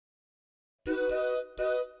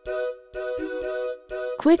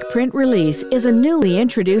Quick Print Release is a newly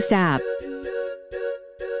introduced app.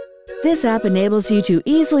 This app enables you to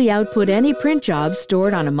easily output any print job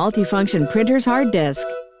stored on a multifunction printer's hard disk.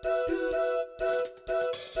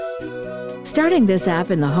 Starting this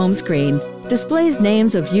app in the home screen displays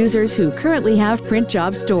names of users who currently have print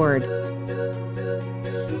jobs stored.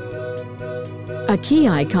 A key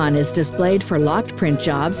icon is displayed for locked print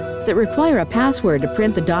jobs that require a password to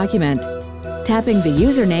print the document. Tapping the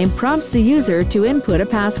username prompts the user to input a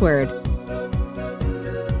password.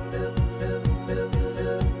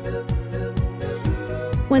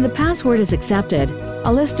 When the password is accepted,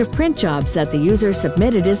 a list of print jobs that the user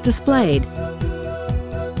submitted is displayed.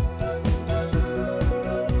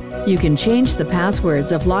 You can change the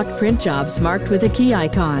passwords of locked print jobs marked with a key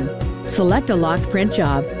icon. Select a locked print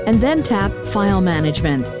job and then tap File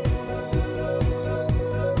Management.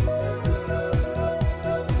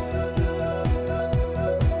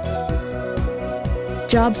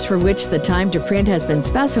 Jobs for which the time to print has been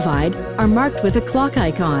specified are marked with a clock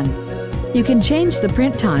icon. You can change the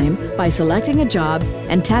print time by selecting a job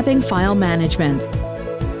and tapping File Management.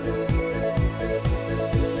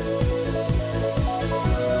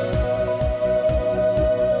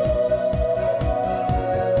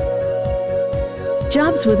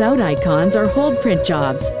 Jobs without icons are hold print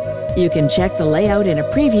jobs. You can check the layout in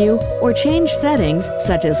a preview or change settings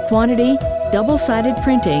such as quantity, double-sided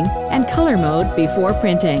printing, and color mode before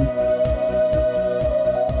printing.